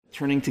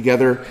Turning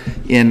together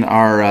in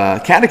our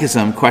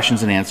Catechism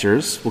questions and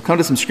answers. We'll come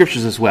to some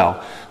scriptures as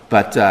well,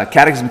 but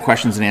Catechism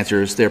questions and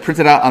answers, they're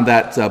printed out on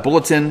that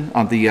bulletin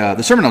on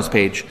the sermon notes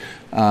page,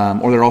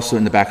 or they're also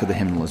in the back of the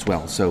hymnal as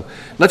well. So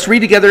let's read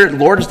together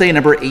Lord's Day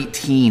number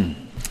 18.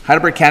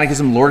 Heidelberg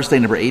Catechism, Lord's Day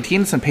number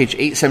 18. It's on page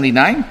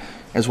 879,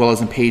 as well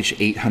as on page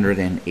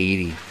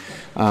 880.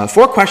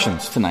 Four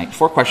questions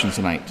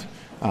tonight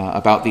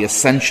about the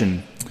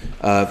ascension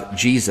of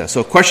Jesus.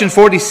 So question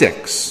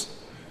 46.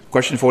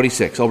 Question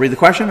 46. I'll read the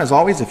question, as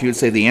always, if you would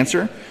say the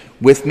answer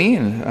with me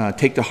and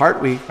take to heart,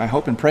 I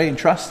hope and pray and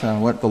trust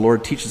what the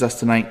Lord teaches us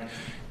tonight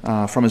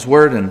from His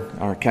Word, and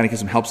our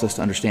Catechism helps us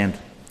to understand.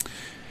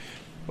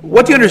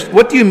 What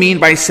do you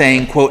mean by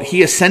saying, quote,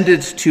 He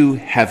ascended to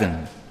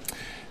heaven?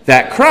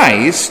 That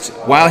Christ,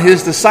 while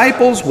His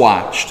disciples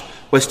watched,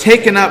 was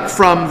taken up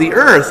from the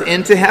earth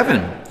into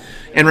heaven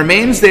and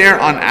remains there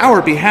on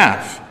our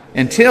behalf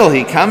until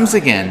He comes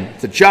again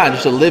to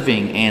judge the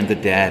living and the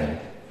dead.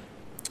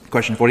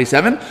 Question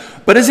 47,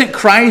 but isn't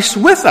Christ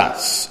with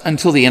us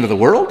until the end of the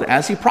world,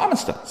 as He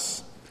promised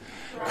us?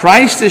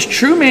 Christ is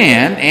true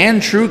man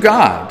and true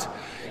God.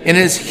 In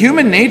His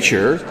human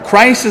nature,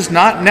 Christ is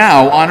not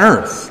now on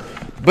earth,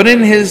 but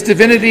in His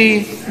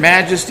divinity,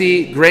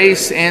 majesty,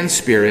 grace, and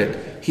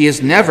spirit, He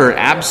is never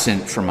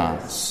absent from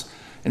us.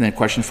 And then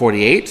question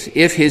 48,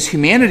 if His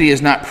humanity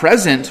is not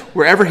present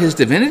wherever His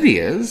divinity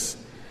is,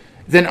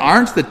 then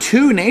aren't the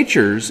two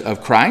natures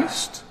of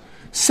Christ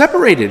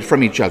separated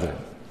from each other?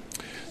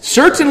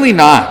 Certainly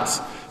not.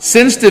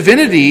 Since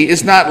divinity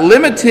is not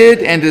limited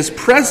and is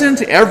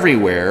present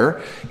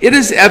everywhere, it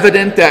is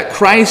evident that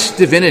Christ's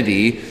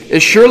divinity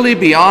is surely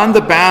beyond the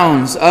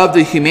bounds of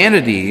the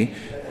humanity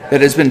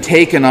that has been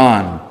taken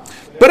on.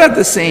 But at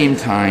the same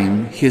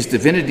time, His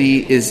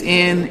divinity is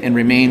in and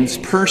remains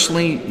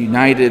personally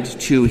united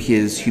to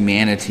His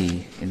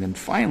humanity. And then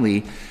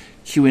finally,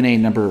 Q&A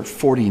number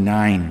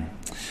 49.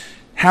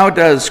 How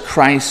does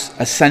Christ's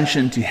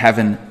ascension to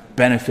heaven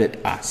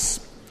benefit us?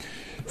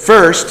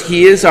 First,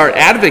 He is our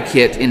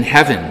advocate in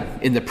heaven,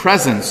 in the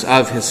presence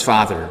of His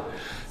Father.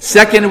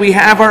 Second, we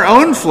have our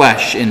own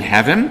flesh in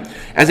heaven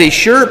as a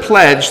sure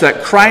pledge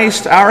that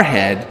Christ, our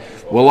head,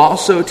 will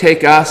also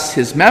take us,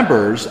 His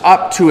members,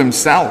 up to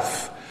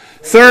Himself.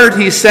 Third,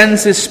 He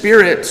sends His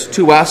Spirit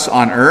to us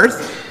on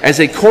earth as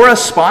a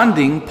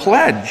corresponding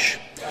pledge.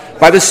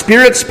 By the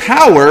Spirit's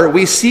power,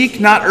 we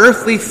seek not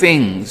earthly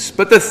things,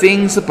 but the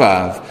things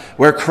above,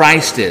 where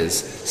Christ is,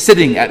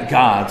 sitting at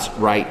God's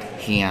right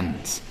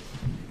hand.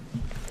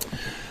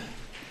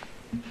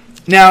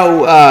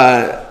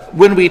 Now,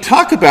 when we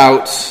talk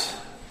about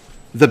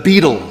the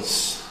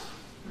Beatles,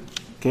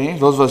 okay,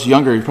 those of us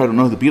younger, you probably don't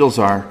know who the Beatles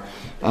are,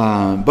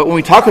 but when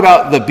we talk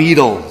about the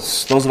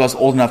Beatles, those of us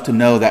old enough to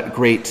know that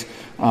great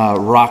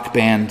rock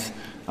band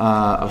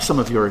of some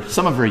of your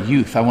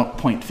youth, I won't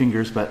point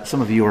fingers, but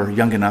some of you are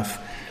young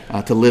enough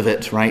to live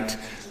it, right?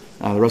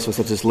 The rest of us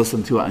have just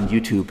listened to it on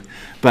YouTube.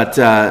 But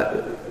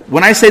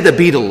when I say the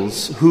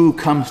Beatles, who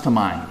comes to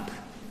mind?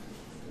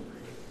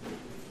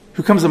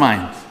 Who comes to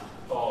mind?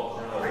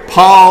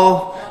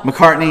 Paul,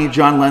 McCartney,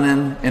 John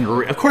Lennon, and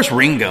of course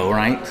Ringo,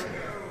 right?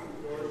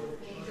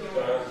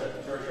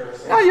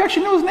 Oh, you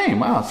actually know his name.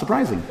 Wow,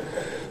 surprising.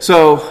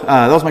 So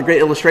that was my great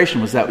illustration,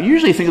 was that we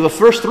usually think of the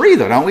first three,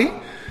 though, don't we?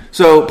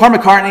 So Paul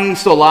McCartney, he's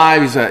still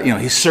alive.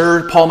 He's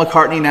Sir Paul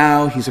McCartney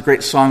now. He's a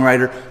great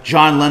songwriter.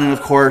 John Lennon,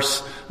 of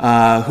course,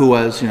 who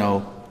was,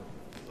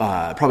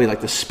 probably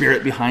like the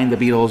spirit behind the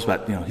Beatles,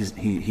 but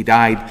he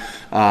died.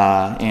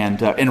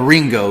 And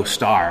Ringo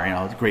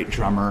Starr, the great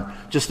drummer,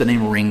 just the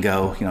name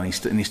Ringo, and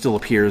he still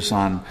appears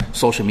on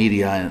social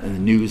media and the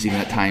news even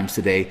at times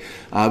today.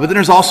 But then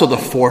there's also the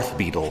fourth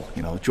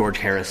Beatle, George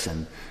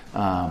Harrison.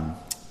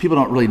 People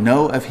don't really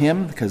know of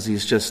him because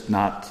he's just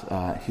not,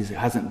 he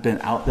hasn't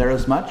been out there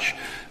as much.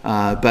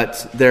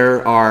 But there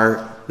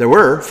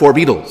were four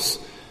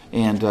Beatles.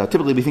 And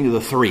typically we think of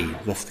the three.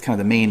 That's kind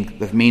of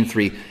the main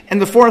three.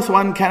 And the fourth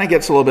one kind of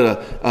gets a little bit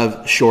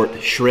of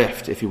short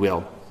shrift, if you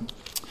will.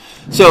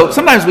 So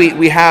sometimes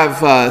we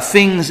have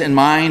things in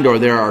mind, or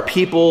there are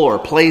people or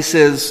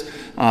places,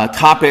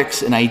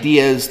 topics and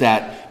ideas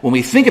that when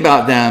we think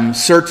about them,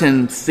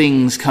 certain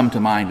things come to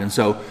mind. And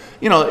so,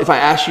 if I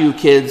ask you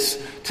kids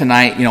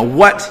tonight,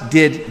 what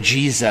did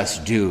Jesus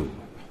do?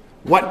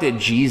 What did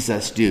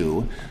Jesus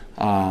do?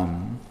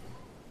 Well,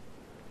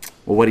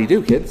 what did He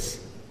do, kids?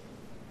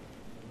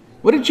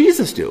 What did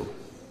Jesus do?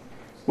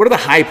 What are the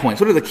high points?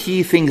 What are the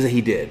key things that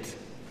He did?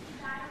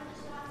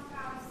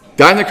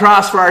 Died on the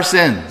cross for our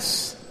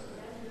sins.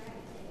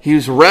 He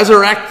was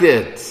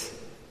resurrected.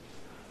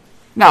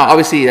 Now,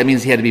 obviously, that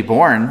means He had to be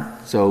born.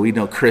 So we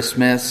know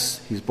Christmas,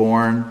 He's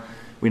born.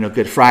 We know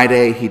Good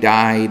Friday, He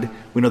died.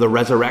 We know the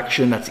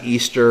resurrection, that's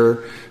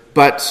Easter.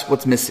 But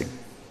what's missing?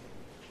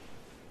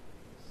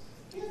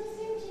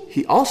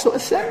 He also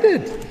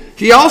ascended.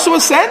 He also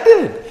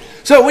ascended.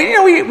 So I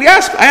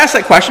asked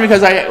that question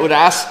because I would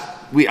ask,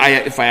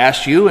 if I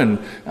asked you, and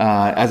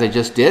as I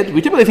just did,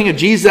 we typically think of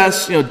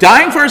Jesus,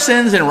 dying for our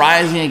sins and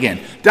rising again,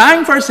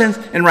 dying for our sins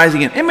and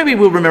rising again, and maybe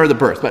we'll remember the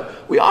birth,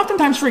 but we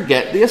oftentimes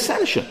forget the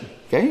ascension.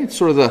 Okay, it's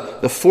sort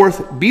of the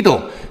fourth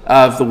beetle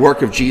of the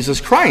work of Jesus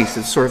Christ.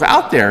 It's sort of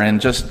out there and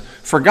just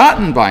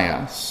forgotten by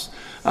us.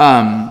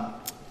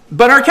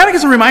 But our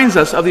catechism reminds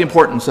us of the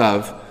importance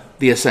of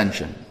the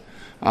Ascension.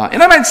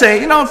 And I might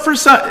say,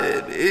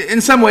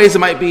 in some ways it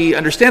might be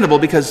understandable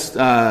because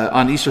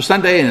on Easter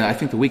Sunday, and I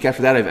think the week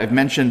after that, I've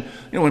mentioned,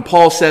 when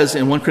Paul says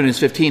in 1 Corinthians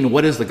 15,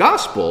 what is the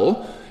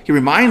gospel? He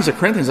reminds the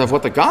Corinthians of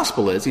what the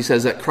gospel is. He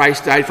says that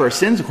Christ died for our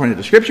sins according to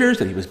the Scriptures,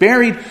 that he was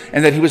buried,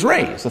 and that he was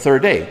raised the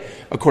third day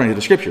according to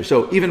the Scriptures.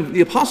 So even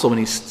the apostle, when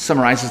he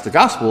summarizes the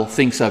gospel,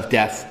 thinks of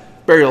death,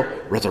 burial,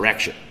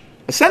 resurrection.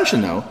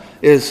 Ascension, though,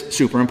 is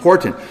super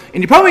important.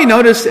 And you probably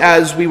noticed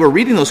as we were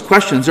reading those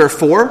questions, there are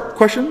 4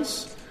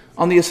 questions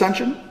on the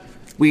Ascension.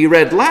 We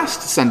read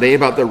last Sunday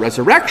about the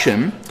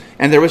resurrection,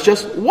 and there was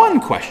just 1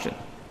 question.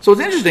 So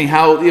it's interesting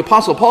how the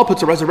Apostle Paul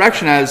puts the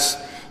resurrection as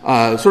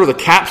sort of the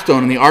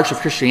capstone in the arch of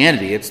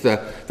Christianity. It's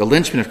the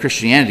linchpin of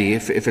Christianity.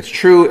 If it's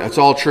true, it's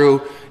all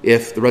true.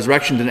 If the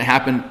resurrection didn't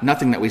happen,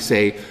 nothing that we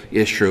say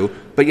is true.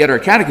 But yet our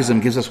catechism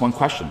gives us 1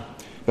 question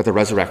about the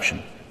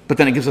resurrection. But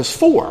then it gives us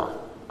 4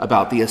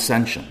 about the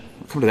Ascension.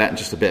 We'll come to that in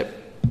just a bit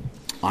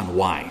on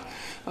why.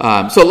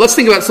 So let's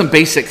think about some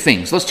basic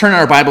things. Let's turn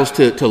our Bibles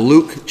to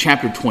Luke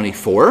chapter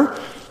 24.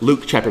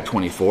 Luke chapter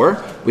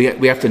 24. We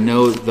have to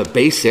know the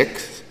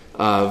basics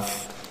of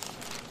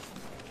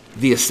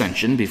the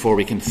Ascension before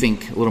we can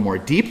think a little more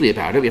deeply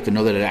about it. We have to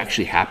know that it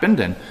actually happened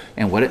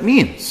and what it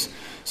means.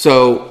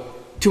 So,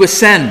 to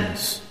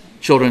ascend,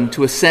 children,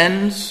 to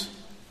ascend,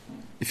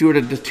 if you were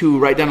to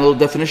write down a little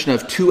definition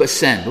of to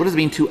ascend, what does it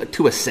mean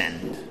to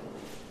ascend?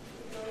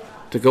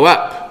 To go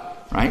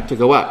up, right? To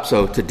go up.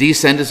 So, to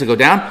descend is to go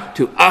down.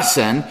 To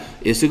ascend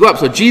is to go up.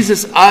 So,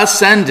 Jesus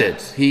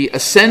ascended. He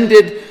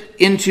ascended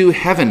into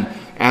heaven,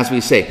 as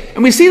we say.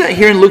 And we see that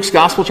here in Luke's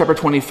Gospel, chapter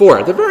 24.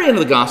 At the very end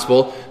of the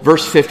Gospel,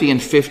 verse 50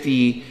 and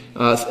 51.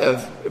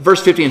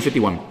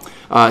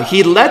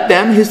 He led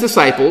them, his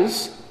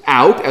disciples,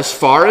 out as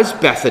far as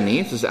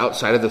Bethany, this is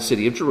outside of the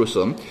city of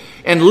Jerusalem,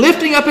 and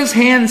lifting up his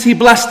hands, he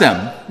blessed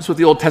them. This is what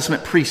the Old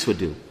Testament priests would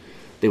do.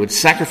 They would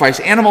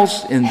sacrifice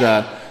animals in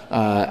the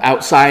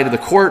outside of the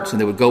courts, and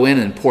they would go in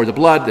and pour the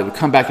blood. They would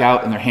come back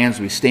out, and their hands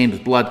would be stained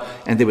with blood,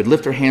 and they would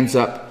lift their hands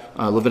up,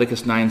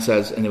 Leviticus 9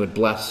 says, and they would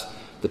bless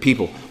the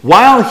people.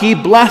 While he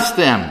blessed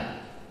them,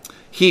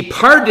 he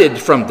parted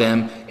from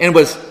them and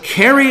was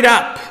carried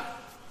up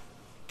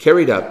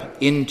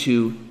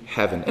into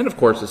heaven. And of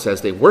course it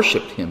says they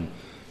worshipped him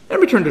and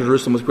returned to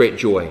Jerusalem with great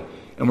joy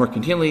and were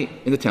continually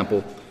in the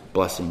temple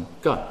blessing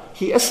God.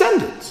 He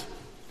ascended.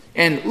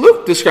 And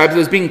Luke describes it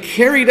as being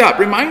carried up,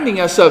 reminding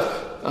us of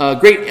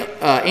great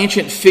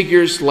ancient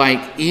figures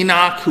like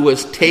Enoch, who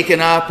was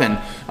taken up, and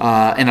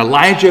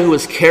Elijah, who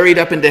was carried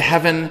up into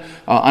heaven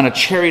on a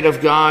chariot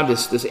of God,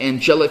 this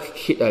angelic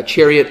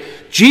chariot.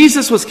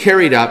 Jesus was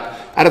carried up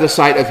out of the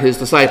sight of his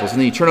disciples. And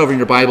then you turn over in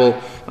your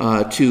Bible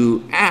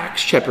to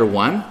Acts chapter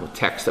 1, a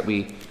text that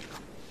we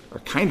are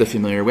kind of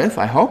familiar with,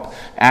 I hope.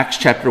 Acts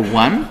chapter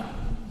 1,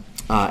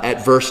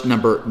 at verse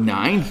number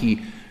 9,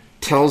 he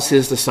tells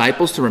his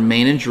disciples to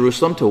remain in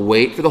Jerusalem, to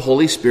wait for the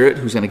Holy Spirit,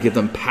 who's going to give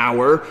them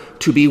power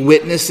to be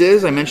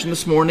witnesses, I mentioned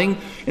this morning.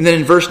 And then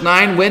in verse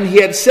 9, when he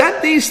had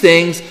said these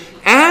things,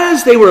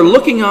 as they were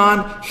looking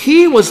on,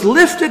 he was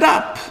lifted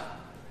up,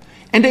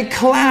 and a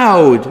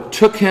cloud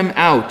took him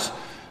out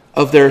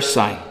of their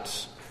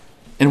sight.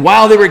 And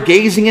while they were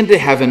gazing into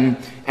heaven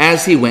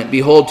as he went,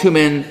 behold, 2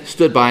 men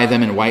stood by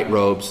them in white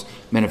robes.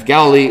 Men of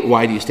Galilee,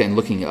 why do you stand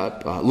looking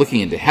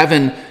into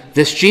heaven?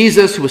 This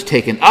Jesus who was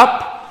taken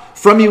up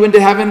from you into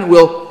heaven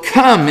will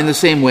come in the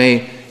same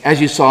way as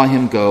you saw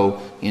him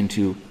go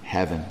into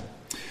heaven.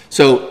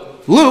 So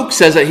Luke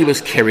says that he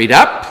was carried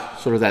up,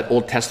 sort of that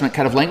Old Testament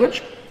kind of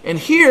language. And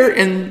here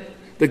in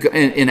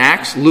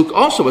Acts, Luke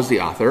also was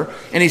the author,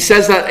 and he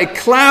says that a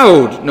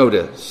cloud,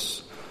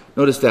 notice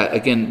that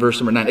again, verse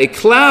number 9, a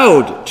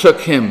cloud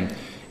took him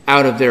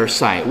out of their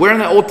sight. Where in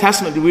the Old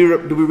Testament do we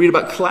read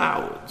about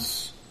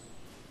clouds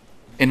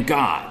and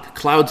God?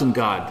 Clouds and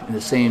God in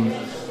the same...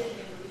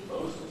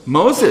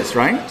 Moses,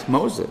 right?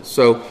 Moses.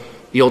 So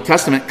the Old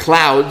Testament,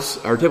 clouds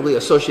are typically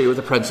associated with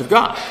the presence of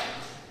God.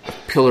 A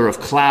pillar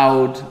of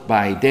cloud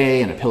by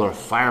day and a pillar of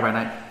fire by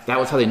night. That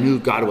was how they knew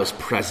God was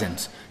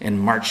present and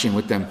marching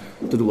with them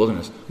through the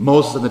wilderness.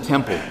 Moses in the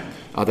temple,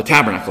 the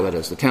tabernacle, that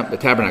is, the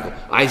tabernacle.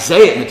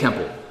 Isaiah in the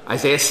temple,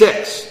 Isaiah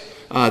 6.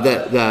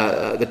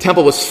 The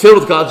temple was filled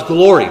with God's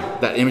glory.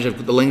 That image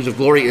of the language of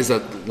glory is the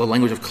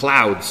language of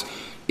clouds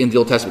in the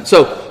Old Testament.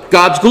 So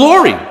God's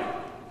glory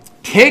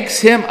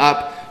takes him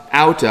up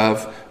out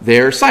of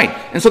their sight.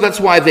 And so that's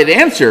why that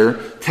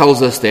answer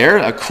tells us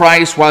there,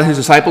 Christ, while his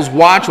disciples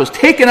watched, was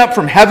taken up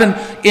from heaven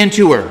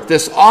into earth.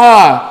 This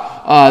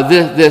awe-filled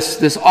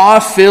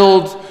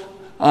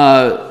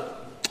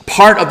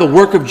part of the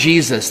work of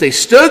Jesus. They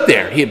stood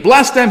there. He had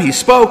blessed them. He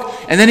spoke.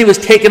 And then he was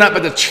taken up by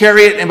the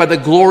chariot and by the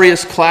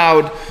glorious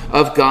cloud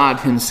of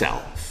God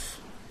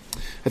himself.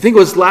 I think it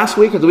was last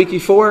week or the week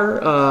before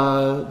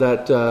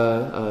that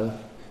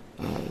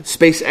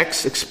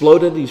SpaceX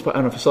exploded. I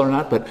don't know if you saw it or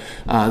not, but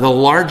the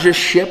largest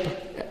ship.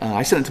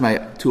 I sent it to my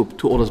two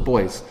oldest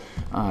boys.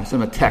 I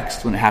sent him a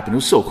text when it happened. It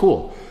was so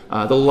cool.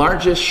 The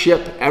largest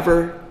ship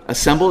ever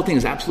assembled. The thing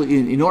is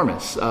absolutely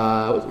enormous.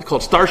 It's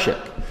called Starship.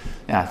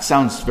 Yeah, it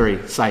sounds very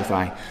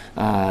sci-fi.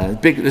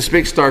 This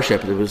big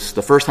starship. It was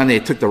the first time they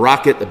took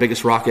the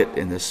biggest rocket,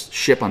 and this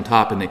ship on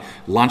top, and they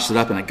launched it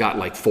up, and it got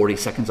like 40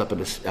 seconds up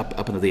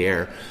into the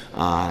air,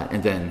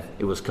 and then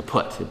it was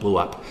kaput. It blew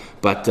up.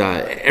 But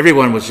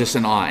everyone was just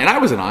in awe, and I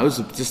was in awe. It was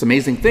just an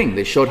amazing thing.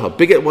 They showed how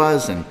big it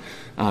was, and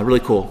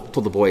really cool. I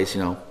told the boys,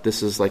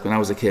 this is like when I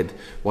was a kid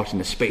watching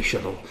the space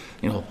shuttle,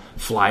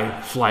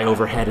 fly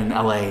overhead in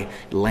LA,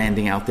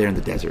 landing out there in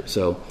the desert.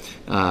 So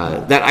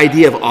that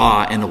idea of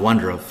awe and the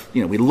wonder of,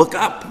 we look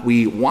up,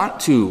 we want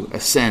to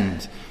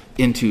ascend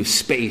into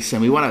space,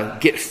 and we want to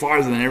get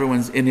farther than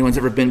anyone's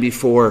ever been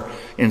before,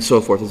 and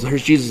so forth. So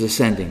here's Jesus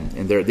ascending,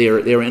 and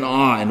they're in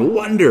awe and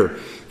wonder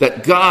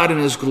that God in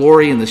his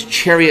glory and this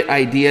chariot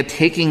idea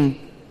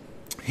taking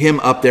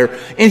him up there,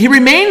 and he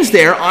remains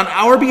there on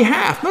our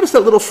behalf. Notice that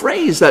little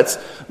phrase that's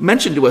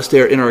mentioned to us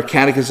there in our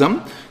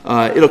catechism.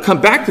 It'll come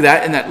back to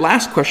that in that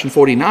last question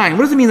 49.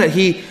 What does it mean that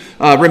he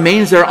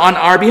remains there on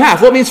our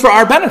behalf? Well, it means for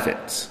our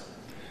benefit.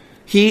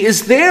 He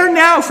is there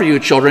now for you,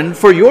 children,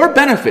 for your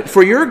benefit,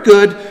 for your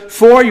good,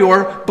 for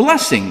your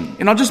blessing.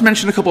 And I'll just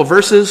mention a couple of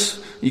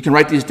verses. You can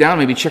write these down,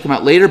 maybe check them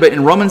out later. But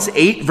in Romans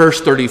 8,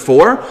 verse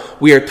 34,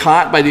 we are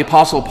taught by the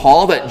Apostle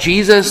Paul that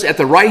Jesus at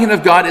the right hand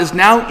of God is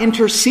now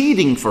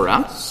interceding for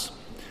us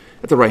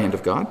at the right hand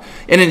of God.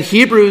 And in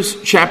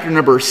Hebrews chapter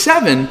number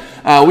 7,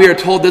 we are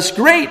told this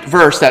great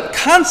verse that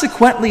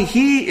consequently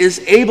he is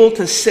able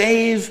to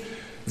save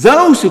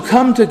those who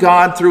come to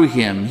God through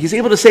him. He's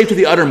able to save to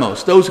the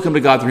uttermost those who come to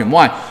God through him.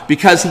 Why?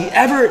 Because he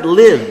ever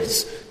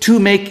lives to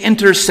make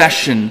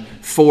intercession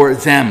for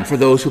them, for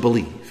those who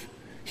believe.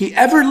 He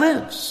ever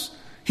lives.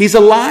 He's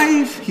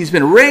alive, he's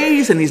been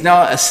raised, and he's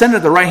now ascended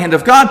at the right hand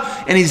of God,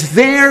 and he's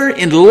there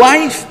in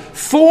life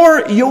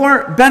for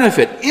your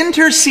benefit,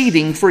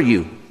 interceding for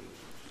you.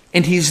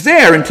 And he's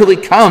there until he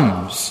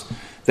comes.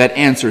 That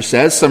answer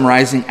says,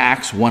 summarizing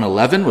Acts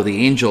 1:11, where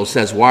the angel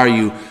says, why are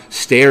you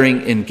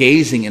staring and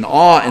gazing in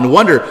awe and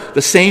wonder?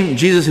 The same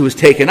Jesus who was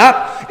taken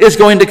up is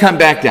going to come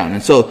back down.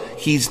 And so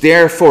he's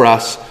there for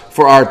us,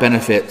 for our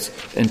benefit,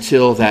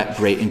 until that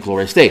great and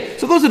glorious day.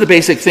 So those are the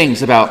basic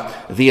things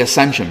about the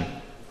ascension.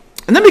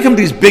 And then we come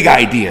to these big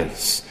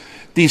ideas.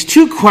 These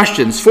two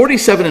questions,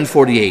 47 and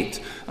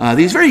 48.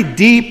 These very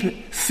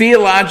deep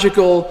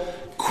theological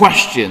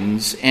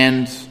questions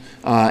and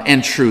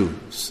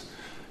truths.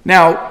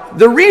 Now,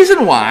 the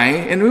reason why,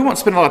 and we won't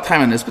spend a lot of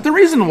time on this, but the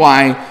reason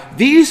why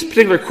these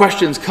particular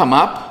questions come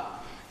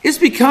up is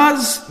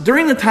because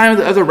during the time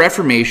of the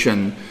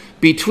Reformation,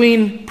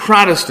 between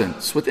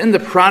Protestants, within the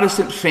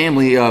Protestant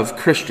family of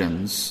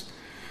Christians,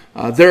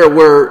 there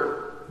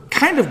were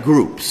kind of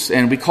groups,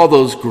 and we call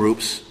those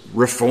groups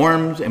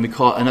Reformed, and we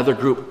call another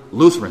group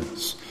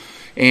Lutherans.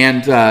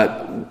 And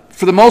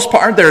for the most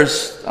part,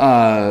 there's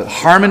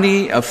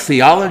harmony of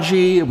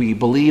theology. We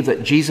believe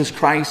that Jesus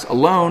Christ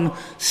alone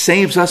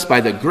saves us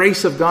by the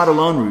grace of God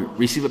alone. We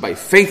receive it by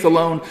faith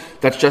alone.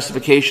 That's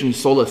justification,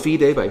 sola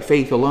fide, by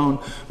faith alone.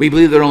 We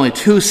believe there are only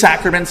two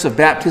sacraments of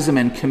baptism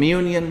and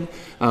communion.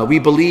 We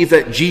believe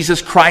that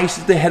Jesus Christ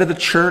is the head of the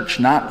church,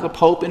 not the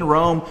Pope in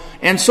Rome,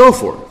 and so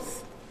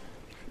forth.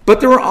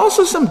 But there were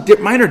also some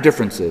minor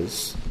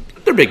differences.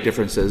 They're big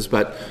differences,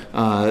 but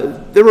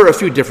there were a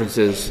few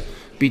differences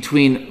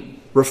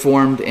between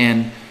Reformed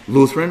and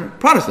Lutheran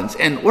Protestants.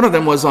 And one of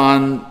them was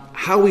on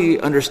how we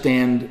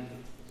understand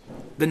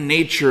the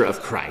nature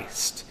of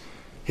Christ.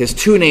 His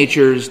two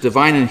natures,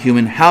 divine and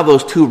human, how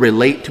those two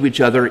relate to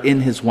each other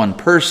in his one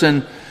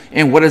person,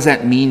 and what does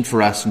that mean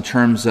for us in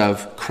terms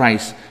of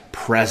Christ's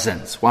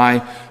presence.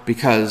 Why?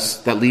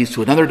 Because that leads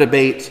to another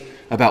debate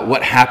about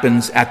what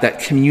happens at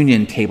that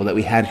communion table that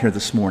we had here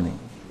this morning.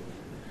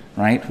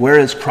 Right? Where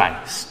is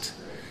Christ?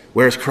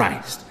 Where is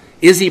Christ?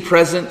 Is he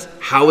present?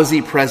 How is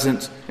he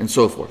present? And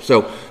so forth.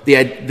 So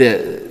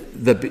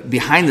the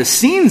behind the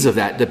scenes of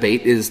that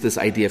debate is this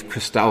idea of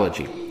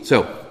Christology.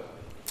 So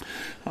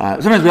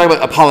sometimes we talk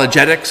about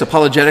apologetics.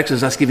 Apologetics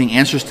is us giving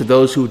answers to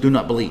those who do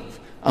not believe,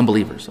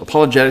 unbelievers.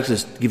 Apologetics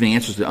is giving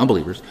answers to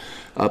unbelievers.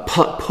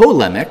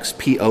 Polemics,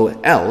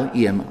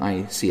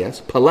 Polemics,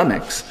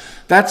 polemics,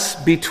 that's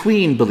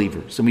between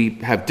believers, and we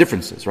have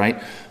differences,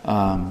 right?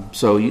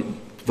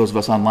 Those of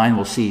us online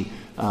will see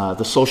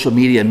the social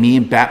media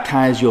meme,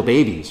 baptize your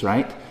babies,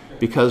 right?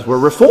 Because we're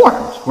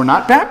Reformed. We're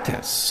not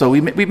Baptists. So we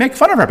make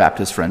fun of our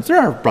Baptist friends. They're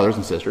our brothers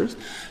and sisters,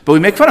 but we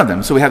make fun of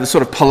them. So we have this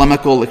sort of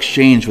polemical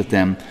exchange with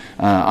them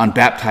on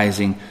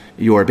baptizing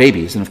your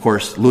babies. And of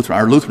course,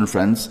 our Lutheran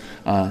friends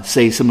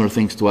say similar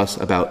things to us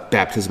about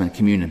baptism and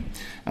communion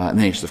in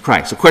the nature of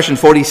Christ. So question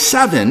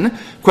 47,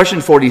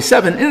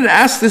 and it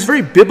asks this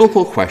very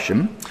biblical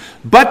question,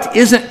 but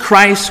isn't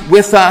Christ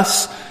with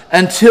us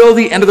until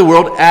the end of the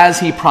world as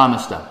he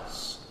promised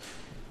us?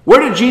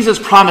 Where did Jesus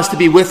promise to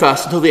be with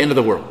us until the end of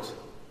the world?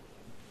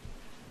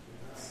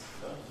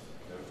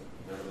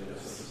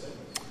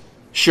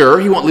 Sure,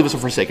 he won't leave us or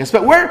forsake us.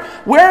 But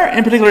where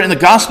in particular in the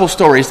gospel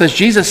stories does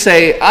Jesus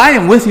say, I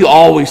am with you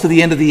always to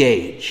the end of the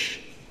age?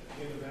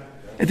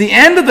 At the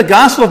end of the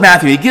Gospel of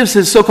Matthew, he gives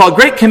his so-called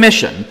Great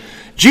Commission.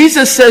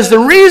 Jesus says the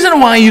reason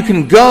why you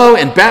can go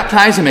and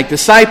baptize and make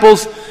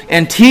disciples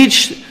and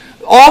teach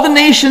all the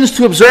nations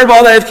to observe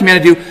all that I have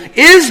commanded you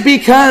is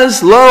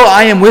because, lo,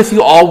 I am with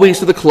you always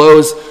to the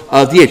close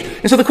of the age.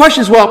 And so the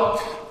question is, well,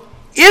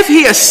 if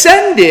he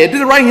ascended to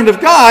the right hand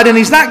of God and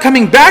he's not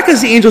coming back,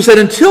 as the angel said,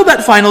 until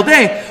that final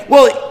day,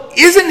 well,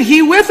 isn't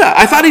he with us?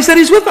 I thought he said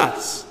he's with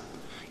us.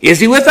 Is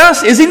he with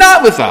us? Is he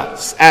not with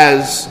us,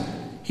 as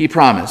he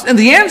promised? And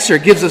the answer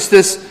gives us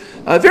this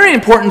very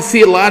important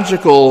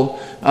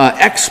theological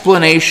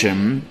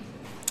explanation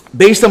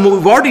based on what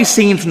we've already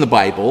seen from the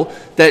Bible,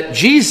 that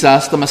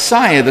Jesus, the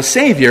Messiah, the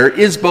Savior,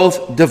 is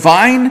both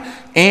divine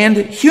and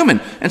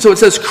human. And so it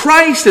says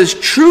Christ is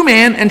true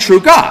man and true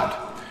God.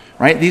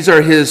 Right? These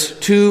are his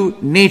two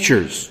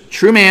natures,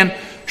 true man,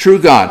 true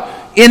God.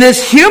 In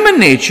his human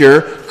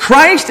nature,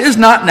 Christ is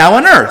not now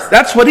on earth.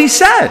 That's what he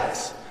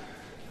says.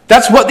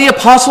 That's what the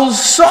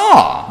apostles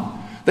saw.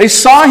 They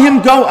saw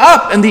him go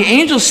up, and the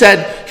angel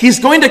said he's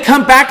going to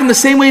come back in the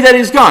same way that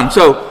he's gone.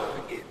 So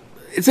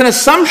it's an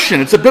assumption.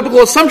 It's a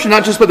biblical assumption,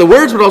 not just by the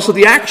words, but also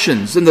the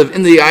actions and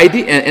the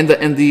idea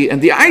and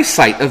the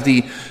eyesight of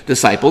the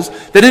disciples,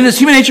 that in his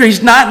human nature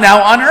he's not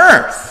now on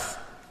earth.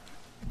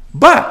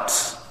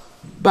 But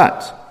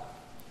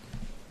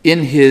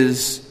in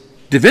his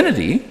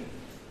divinity,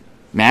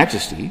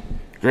 majesty,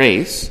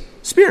 grace,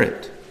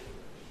 spirit,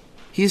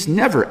 he's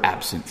never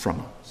absent from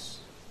us.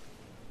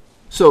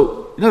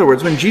 So, in other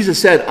words, when Jesus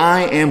said,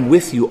 I am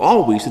with you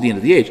always to the end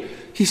of the age,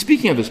 he's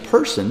speaking of his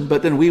person,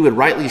 but then we would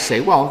rightly say,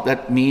 well,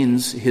 that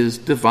means his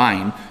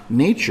divine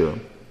nature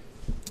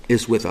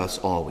is with us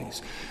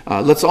always.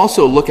 Let's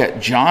also look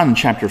at John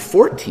chapter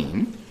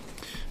 14.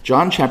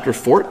 John chapter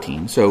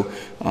 14. So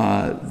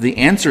the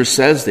answer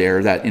says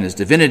there that in his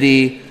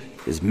divinity,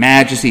 his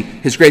majesty,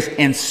 his grace,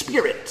 and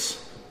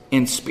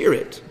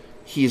spirit,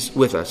 he's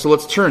with us. So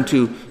let's turn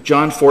to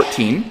John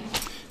 14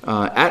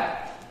 at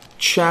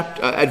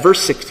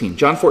verse 16.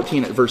 John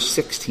 14 at verse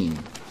 16.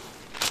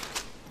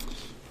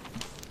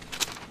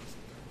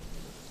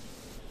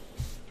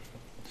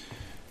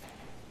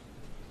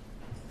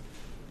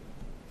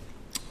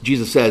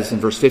 Jesus says in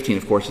verse 15,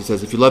 of course, he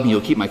says, if you love me,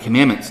 you'll keep my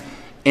commandments.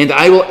 And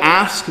I will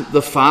ask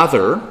the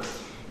Father,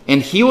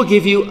 and he will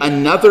give you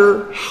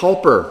another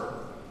helper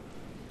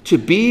to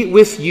be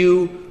with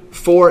you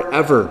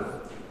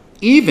forever,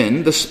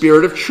 even the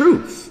Spirit of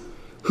truth,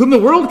 whom the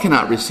world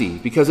cannot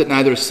receive, because it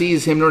neither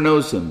sees him nor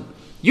knows him.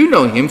 You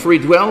know him, for he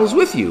dwells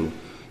with you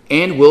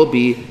and will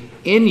be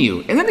in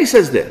you. And then he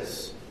says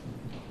this,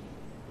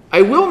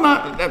 he's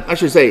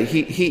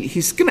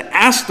going to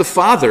ask the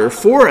Father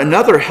for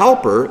another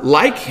helper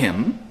like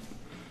him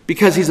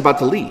because he's about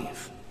to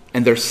leave.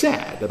 And they're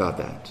sad about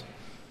that.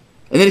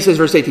 And then he says,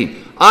 verse 18,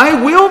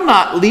 I will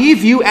not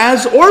leave you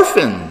as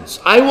orphans.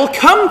 I will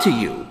come to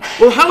you.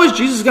 Well, how is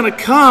Jesus going to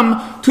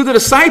come to the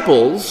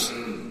disciples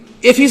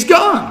if he's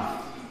gone?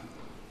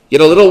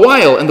 Yet a little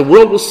while, and the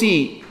world will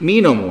see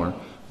me no more.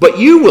 But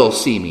you will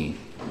see me.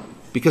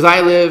 Because I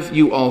live,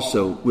 you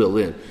also will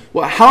live.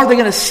 Well, how are they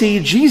going to see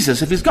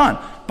Jesus if he's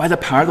gone? By the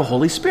power of the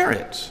Holy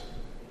Spirit.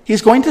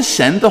 He's going to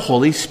send the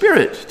Holy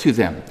Spirit to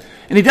them.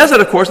 And he does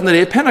that, of course, on the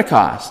day of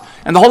Pentecost.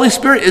 And the Holy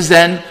Spirit is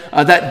then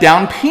that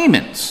down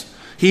payment.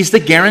 He's the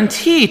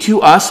guarantee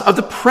to us of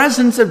the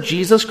presence of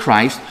Jesus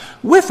Christ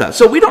with us.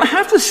 So we don't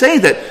have to say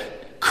that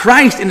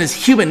Christ in his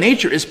human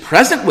nature is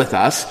present with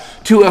us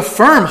to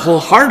affirm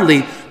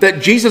wholeheartedly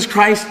that Jesus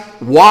Christ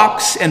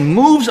walks and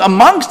moves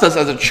amongst us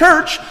as a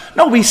church.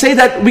 No, we can say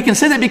that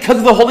because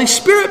of the Holy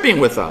Spirit being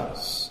with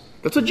us.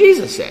 That's what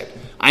Jesus said.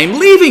 I'm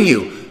leaving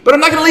you, but I'm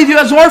not going to leave you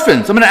as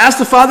orphans. I'm going to ask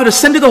the Father to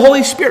send you the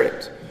Holy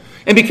Spirit.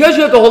 And because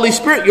you have the Holy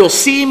Spirit, you'll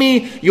see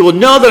me, you will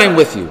know that I'm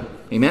with you.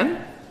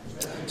 Amen?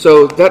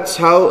 So that's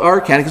how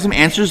our catechism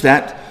answers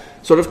that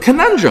sort of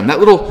conundrum, that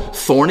little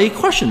thorny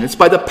question. It's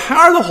by the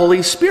power of the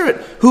Holy Spirit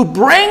who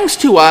brings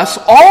to us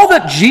all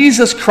that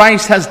Jesus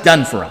Christ has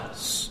done for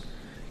us.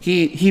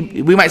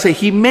 We might say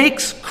he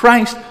makes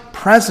Christ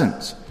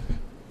present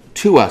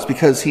to us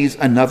because he's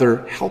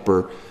another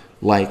helper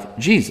like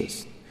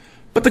Jesus.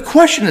 But the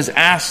question is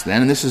asked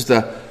then, and this is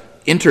the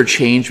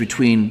interchange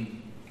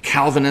between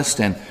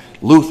Calvinist and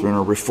Lutheran,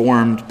 or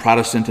Reformed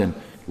Protestant and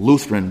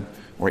Lutheran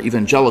or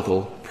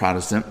Evangelical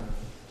Protestant.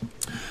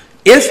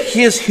 If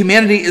his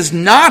humanity is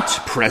not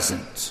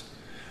present,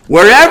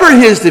 wherever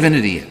his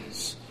divinity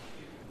is,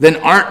 then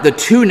aren't the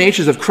two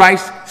natures of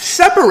Christ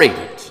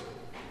separated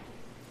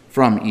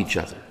from each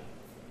other?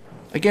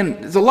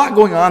 Again, there's a lot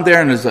going on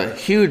there, and there's a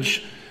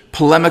huge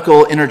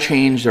polemical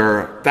interchange. There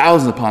are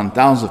thousands upon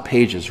thousands of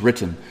pages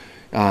written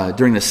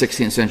during the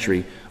 16th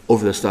century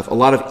over this stuff. A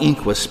lot of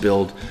ink was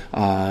spilled.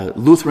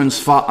 Lutherans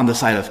fought on the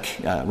side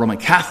of Roman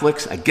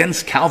Catholics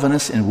against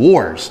Calvinists in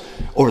wars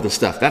over the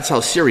stuff. That's how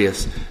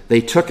serious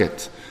they took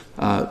it.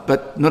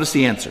 But notice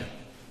the answer.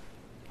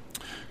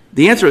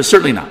 The answer is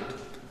certainly not.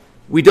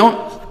 We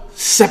don't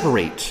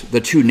separate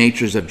the two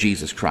natures of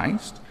Jesus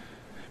Christ.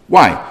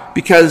 Why?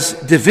 Because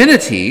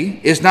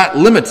divinity is not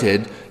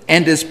limited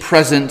and is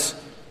present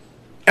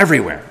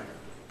everywhere.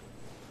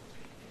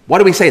 Why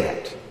do we say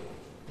that?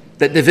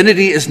 That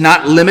divinity is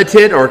not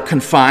limited or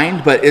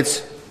confined, but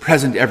it's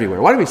present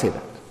everywhere. Why do we say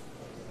that?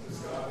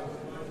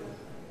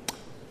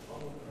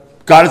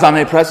 God is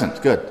omnipresent.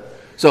 Good.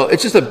 So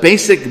it's just a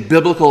basic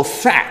biblical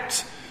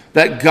fact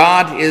that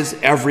God is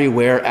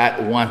everywhere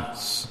at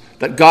once.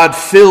 That God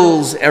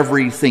fills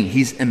everything.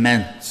 He's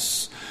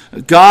immense.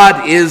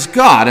 God is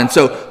God. And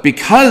so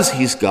because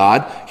he's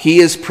God, he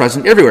is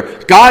present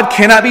everywhere. God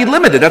cannot be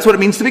limited. That's what it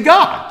means to be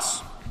God.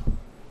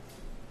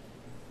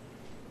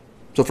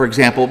 So for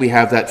example, we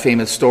have that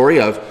famous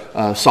story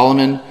of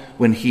Solomon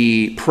when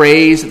he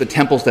prays at the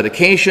temple's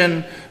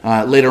dedication.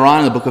 Later on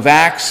in the book of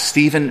Acts,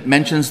 Stephen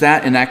mentions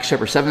that in Acts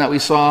chapter 7 that we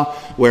saw,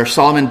 where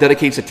Solomon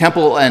dedicates a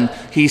temple, and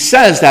he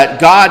says that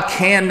God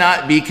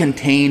cannot be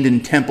contained in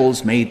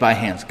temples made by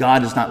hands.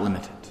 God is not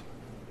limited.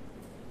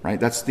 Right?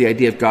 That's the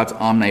idea of God's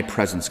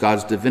omnipresence.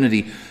 God's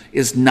divinity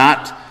is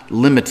not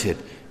limited.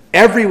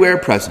 Everywhere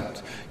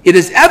present. It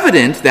is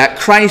evident that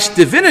Christ's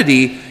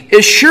divinity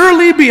is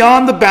surely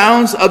beyond the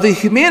bounds of the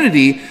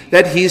humanity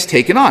that he's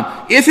taken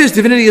on. If his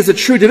divinity is a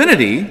true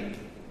divinity,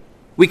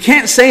 we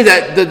can't say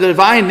that the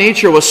divine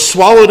nature was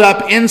swallowed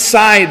up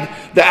inside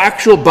the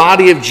actual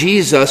body of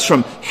Jesus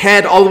from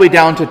head all the way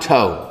down to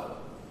toe.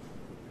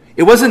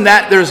 It wasn't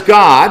that there's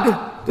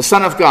God, the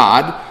Son of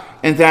God,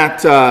 and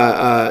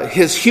that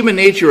his human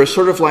nature is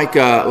sort of like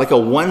a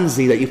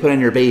onesie that you put on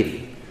your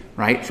baby.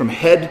 Right? From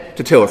head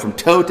to toe, or from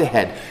toe to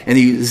head. And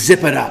you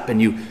zip it up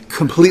and you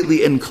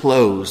completely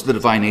enclose the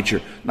divine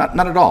nature. Not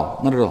at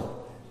all. Not at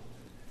all.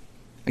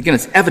 Again,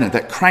 it's evident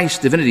that Christ's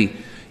divinity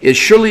is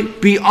surely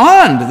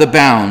beyond the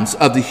bounds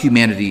of the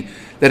humanity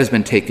that has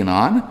been taken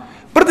on.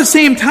 But at the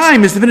same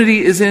time, his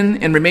divinity is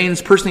in and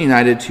remains personally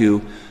united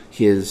to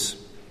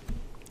his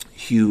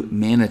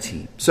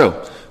humanity.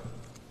 So,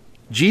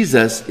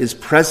 Jesus is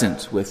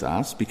present with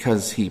us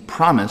because he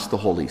promised the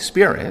Holy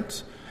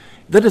Spirit.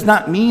 That does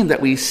not mean that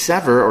we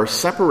sever or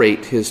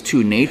separate his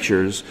two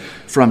natures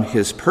from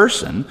his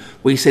person.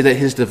 We say that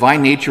his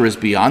divine nature is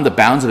beyond the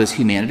bounds of his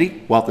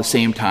humanity, while at the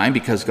same time,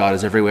 because God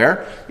is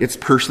everywhere, it's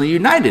personally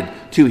united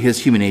to his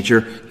human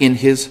nature in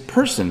his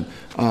person,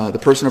 the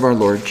person of our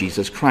Lord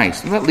Jesus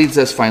Christ. And that leads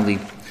us finally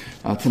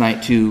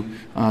tonight to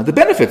the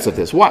benefits of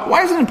this.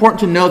 Why is it important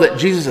to know that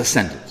Jesus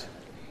ascended?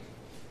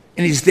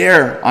 And he's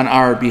there on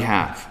our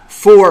behalf,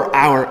 for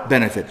our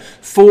benefit,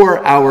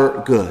 for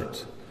our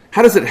good.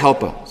 How does it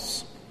help us?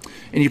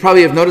 And you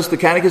probably have noticed the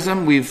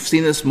Catechism, we've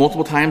seen this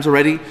multiple times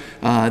already,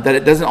 that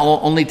it doesn't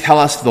only tell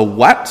us the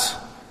what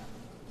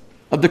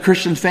of the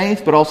Christian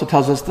faith, but also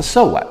tells us the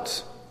so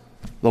what.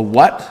 The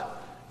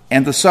what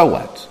and the so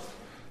what.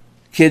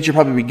 Kids, you're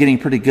probably getting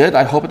pretty good,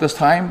 I hope at this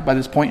time, by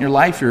this point in your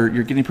life, you're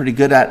getting pretty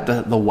good at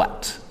the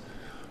what.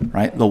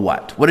 Right? The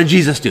what. What did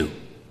Jesus do?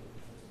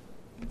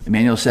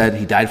 Emmanuel said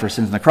he died for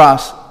sins on the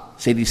cross.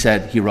 Sadie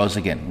said he rose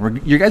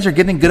again. You guys are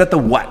getting good at the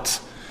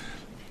what.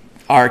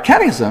 Our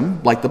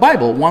catechism, like the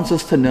Bible, wants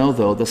us to know,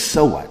 though, the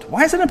so what.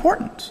 Why is it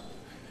important?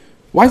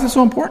 Why is it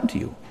so important to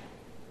you?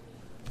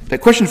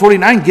 That question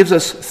 49 gives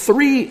us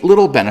three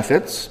little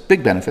benefits,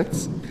 big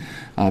benefits,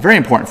 very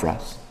important for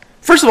us.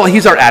 First of all,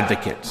 he's our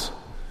advocate.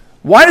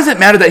 Why does it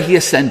matter that he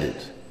ascended?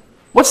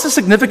 What's the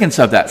significance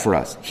of that for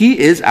us? He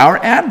is our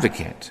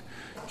advocate.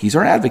 He's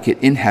our advocate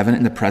in heaven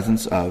in the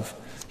presence of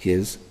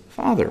his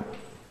Father.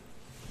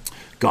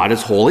 God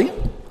is holy.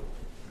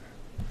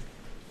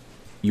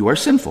 You are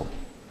sinful.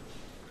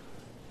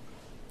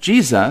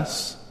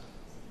 Jesus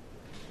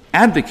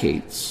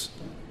advocates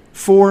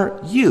for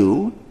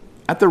you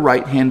at the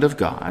right hand of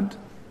God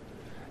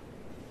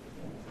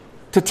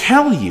to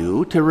tell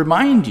you, to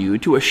remind you,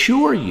 to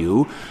assure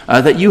you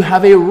that you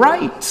have a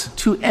right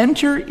to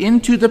enter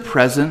into the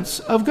presence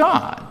of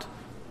God.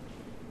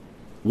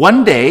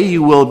 One day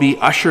you will be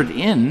ushered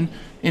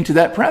into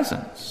that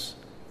presence.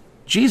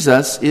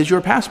 Jesus is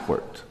your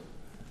passport.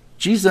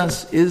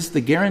 Jesus is the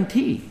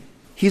guarantee.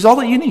 He's all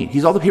that you need.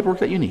 He's all the paperwork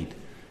that you need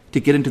to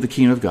get into the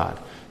kingdom of God,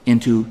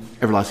 into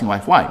everlasting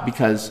life. Why?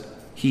 Because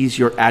he's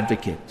your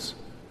advocate.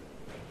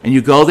 And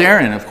you go there,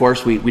 and of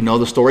course we know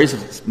the stories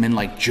of men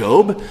like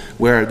Job,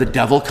 where the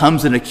devil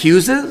comes and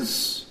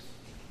accuses.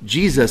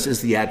 Jesus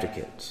is the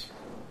advocate.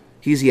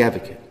 He's the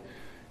advocate.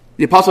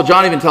 The Apostle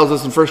John even tells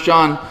us in 1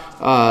 John,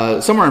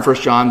 somewhere in 1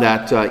 John,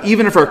 that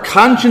even if our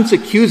conscience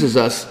accuses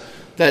us,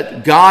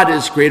 that God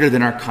is greater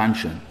than our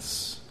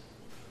conscience.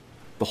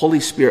 The Holy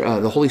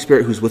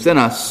Spirit who's within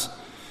us,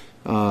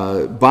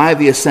 by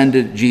the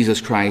ascended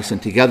Jesus Christ,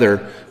 and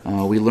together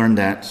we learn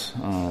that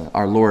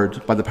our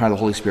Lord, by the power of the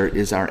Holy Spirit,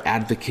 is our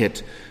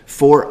advocate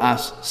for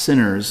us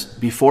sinners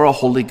before a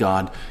holy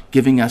God,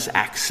 giving us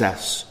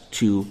access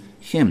to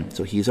him.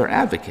 So he's our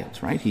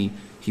advocate, right? He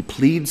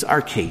pleads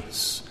our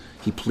case.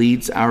 He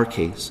pleads our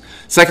case.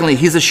 Secondly,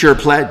 he's a sure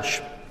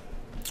pledge.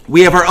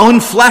 We have our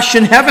own flesh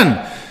in heaven,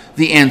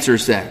 the answer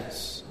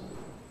says.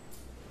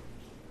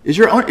 Is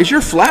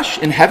your flesh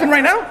in heaven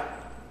right now?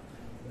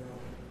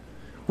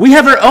 We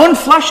have our own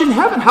flesh in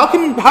heaven. How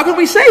can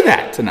we say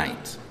that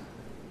tonight?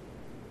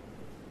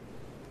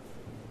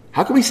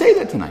 How can we say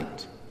that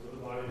tonight?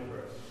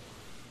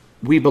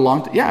 We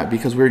belong to,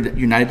 because we're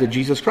united to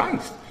Jesus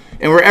Christ.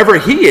 And wherever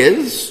he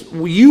is,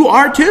 you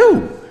are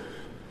too.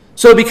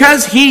 So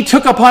because he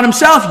took upon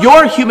himself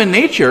your human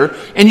nature,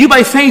 and you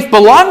by faith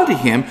belong to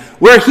him,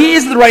 where he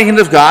is at the right hand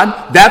of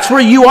God, that's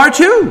where you are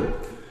too.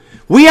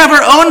 We have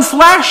our own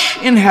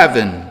flesh in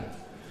heaven.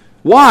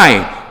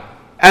 Why?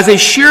 As a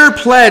sure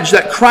pledge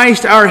that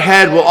Christ our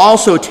head will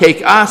also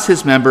take us,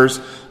 his members,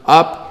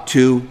 up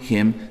to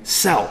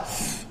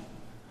himself.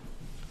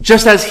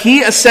 Just as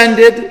he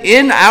ascended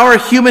in our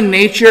human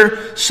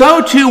nature,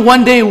 so too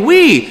one day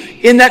we,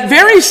 in that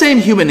very same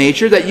human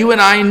nature that you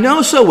and I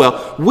know so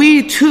well,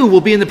 we too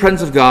will be in the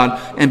presence of God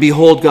and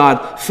behold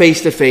God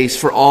face to face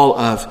for all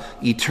of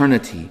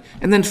eternity.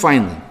 And then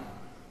finally,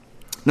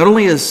 not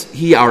only is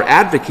he our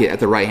advocate at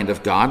the right hand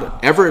of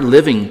God, ever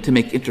living to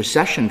make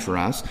intercession for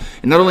us,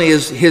 and not only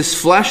is his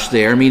flesh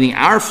there, meaning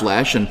our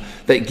flesh, and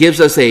that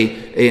gives us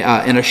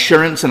an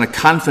assurance and a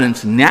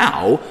confidence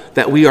now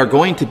that we are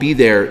going to be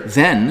there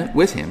then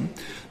with him,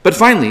 but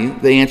finally,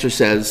 the answer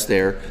says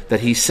there that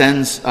he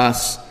sends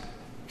us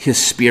his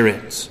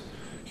Spirit.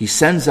 He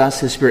sends us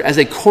his Spirit as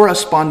a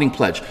corresponding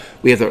pledge.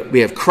 We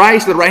have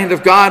Christ at the right hand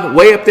of God,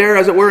 way up there,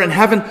 as it were, in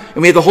heaven,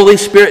 and we have the Holy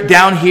Spirit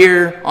down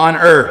here on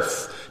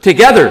earth,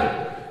 together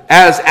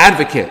as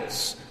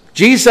advocates,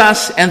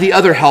 Jesus and the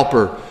other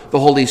helper, the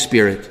Holy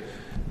Spirit,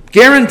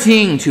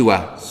 guaranteeing to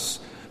us,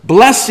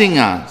 blessing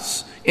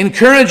us,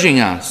 encouraging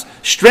us,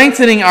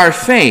 strengthening our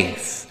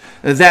faith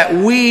that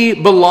we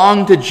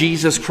belong to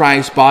Jesus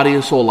Christ, body,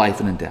 soul, life,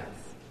 and in death.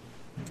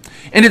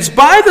 And it's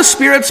by the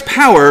Spirit's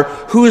power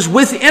who is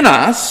within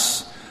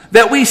us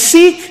that we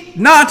seek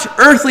not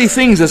earthly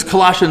things, as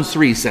Colossians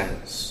 3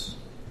 says.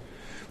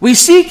 We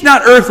seek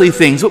not earthly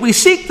things, but we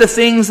seek the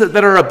things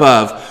that are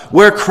above,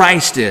 where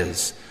Christ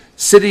is,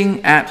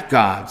 sitting at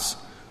God's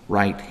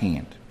right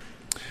hand.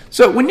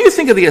 So when you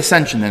think of the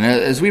ascension, then,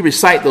 as we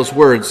recite those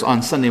words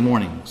on Sunday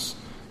mornings,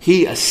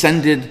 he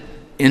ascended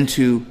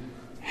into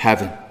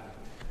heaven.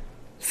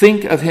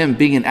 Think of him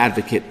being an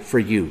advocate for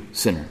you,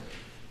 sinner.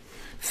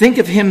 Think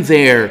of him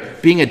there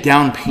being a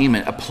down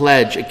payment, a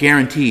pledge, a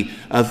guarantee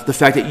of the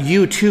fact that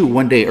you too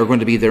one day are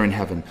going to be there in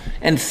heaven.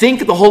 And think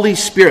of the Holy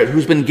Spirit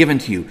who's been given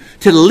to you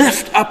to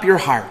lift up your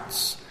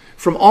hearts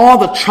from all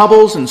the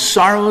troubles and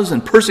sorrows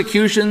and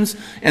persecutions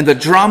and the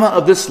drama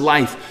of this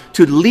life,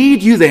 to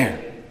lead you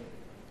there,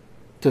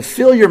 to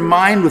fill your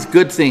mind with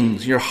good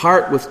things, your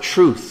heart with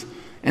truth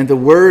and the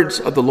words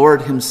of the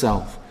Lord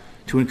himself,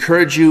 to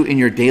encourage you in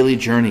your daily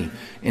journey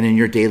and in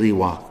your daily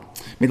walk.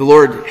 May the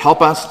Lord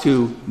help us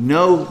to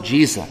know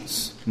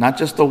Jesus, not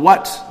just the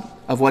what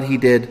of what he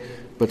did,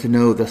 but to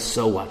know the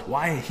so what,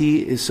 why he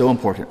is so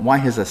important, why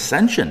his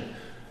ascension,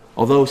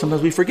 although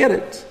sometimes we forget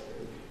it,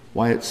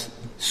 why it's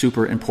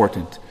super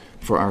important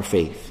for our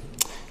faith.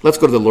 Let's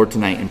go to the Lord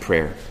tonight in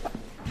prayer.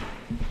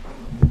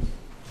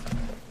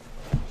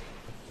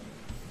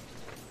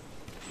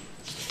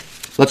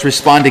 Let's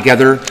respond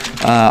together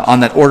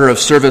on that order of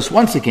service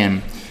once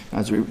again.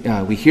 As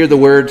we hear the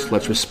word,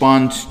 let's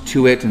respond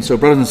to it. And so,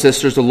 brothers and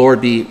sisters, the Lord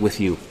be with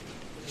you.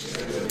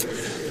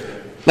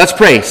 Let's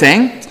pray,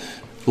 saying,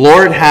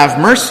 Lord,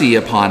 have mercy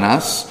upon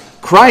us.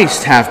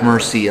 Christ, have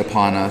mercy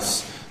upon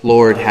us.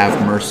 Lord,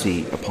 have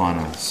mercy upon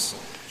us.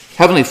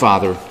 Heavenly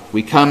Father,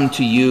 we come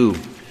to you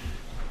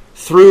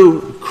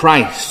through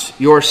Christ,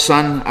 your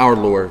Son, our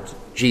Lord,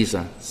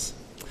 Jesus.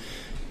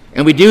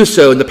 And we do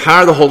so in the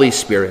power of the Holy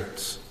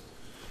Spirit.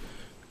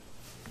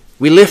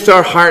 We lift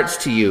our hearts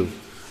to you,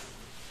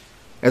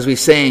 as we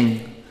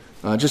sang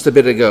just a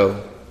bit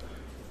ago.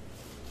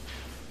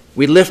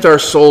 We lift our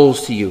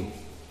souls to you.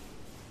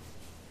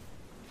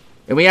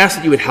 And we ask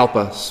that you would help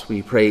us,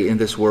 we pray, in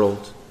this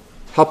world.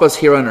 Help us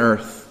here on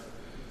earth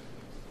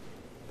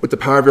with the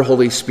power of your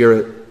Holy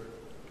Spirit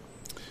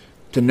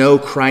to know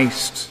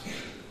Christ,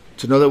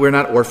 to know that we're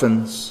not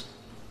orphans,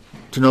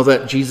 to know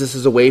that Jesus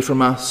is away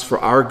from us for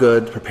our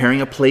good, preparing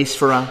a place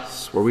for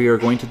us where we are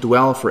going to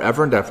dwell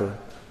forever and ever.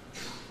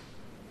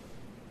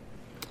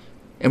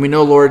 And we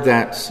know, Lord,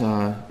 that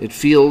it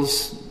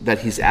feels that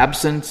he's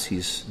absent,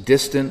 he's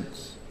distant,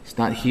 he's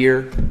not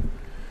here.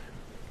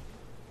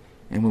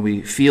 And when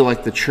we feel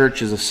like the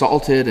church is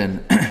assaulted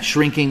and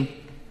shrinking,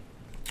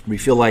 we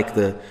feel like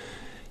the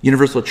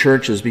universal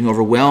church is being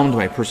overwhelmed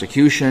by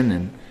persecution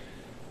and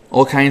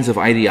all kinds of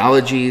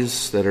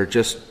ideologies that are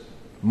just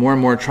more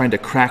and more trying to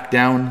crack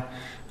down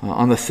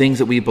on the things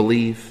that we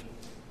believe.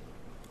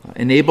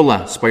 Enable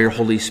us by your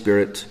Holy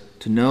Spirit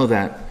to know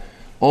that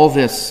all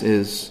this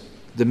is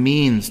the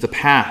means, the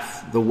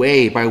path, the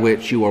way by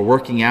which you are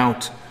working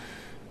out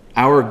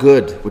our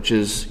good, which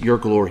is your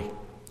glory.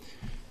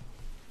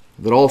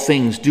 That all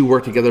things do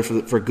work together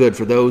for good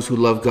for those who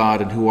love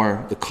God and who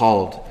are the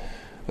called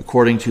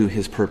according to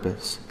his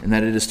purpose. And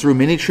that it is through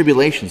many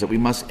tribulations that we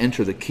must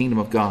enter the kingdom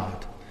of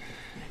God.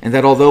 And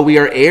that although we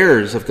are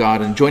heirs of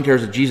God and joint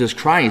heirs of Jesus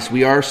Christ,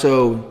 we are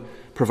so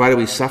provided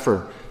we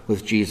suffer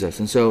with Jesus.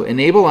 And so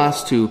enable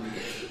us to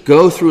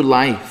go through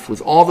life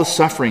with all the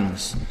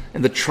sufferings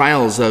and the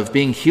trials of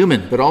being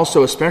human, but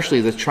also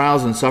especially the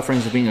trials and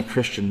sufferings of being a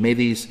Christian. May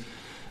these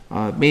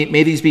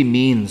be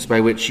means by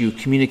which you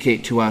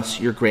communicate to us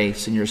your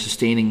grace and your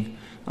sustaining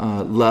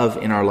love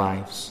in our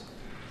lives.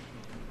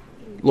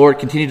 Lord,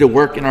 continue to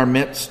work in our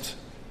midst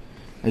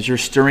as you're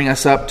stirring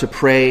us up to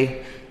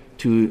pray,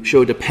 to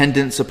show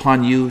dependence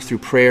upon you through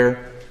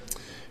prayer.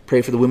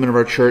 Pray for the women of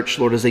our church,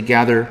 Lord, as they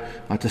gather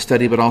to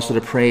study, but also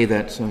to pray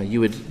that you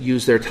would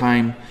use their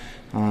time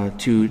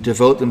to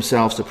devote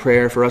themselves to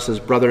prayer for us as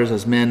brothers,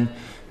 as men,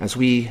 as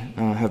we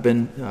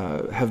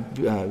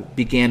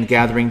began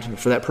gathering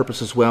for that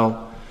purpose as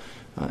well.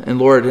 And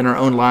Lord, in our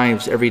own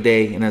lives every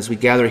day, and as we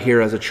gather here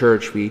as a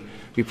church, we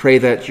pray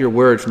that your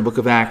word from the book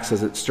of Acts,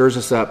 as it stirs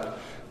us up,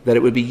 that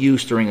it would be you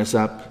stirring us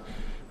up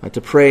to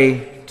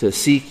pray, to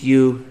seek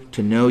you,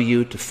 to know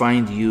you, to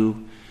find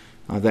you,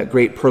 that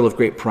great pearl of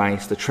great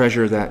price, the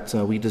treasure that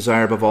we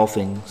desire above all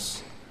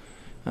things.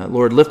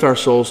 Lord, lift our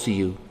souls to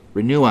you.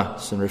 Renew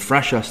us and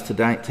refresh us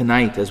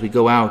tonight as we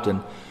go out,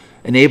 and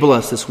enable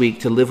us this week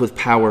to live with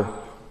power,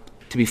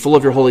 to be full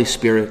of your Holy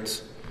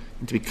Spirit,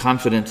 and to be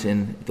confident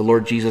in the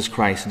Lord Jesus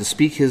Christ, and to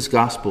speak his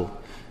gospel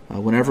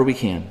whenever we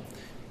can,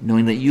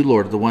 knowing that you,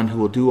 Lord, are the one who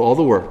will do all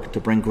the work to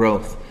bring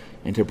growth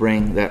and to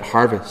bring that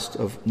harvest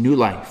of new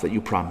life that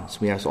you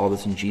promise. We ask all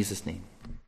this in Jesus' name.